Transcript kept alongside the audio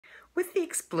With the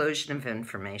explosion of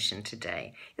information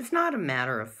today, it's not a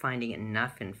matter of finding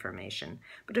enough information,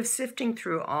 but of sifting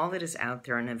through all that is out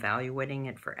there and evaluating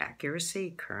it for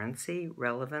accuracy, currency,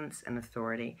 relevance, and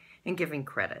authority, and giving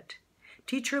credit.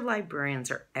 Teacher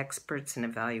librarians are experts in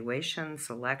evaluation,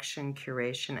 selection,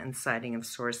 curation, and citing of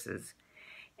sources,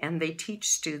 and they teach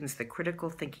students the critical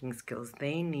thinking skills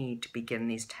they need to begin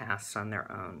these tasks on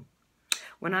their own.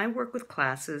 When I work with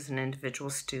classes and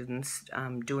individual students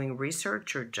doing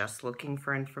research or just looking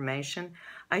for information,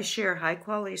 I share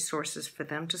high-quality sources for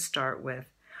them to start with.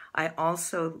 I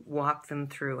also walk them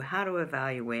through how to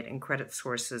evaluate and credit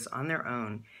sources on their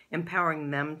own, empowering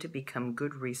them to become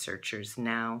good researchers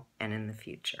now and in the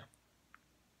future.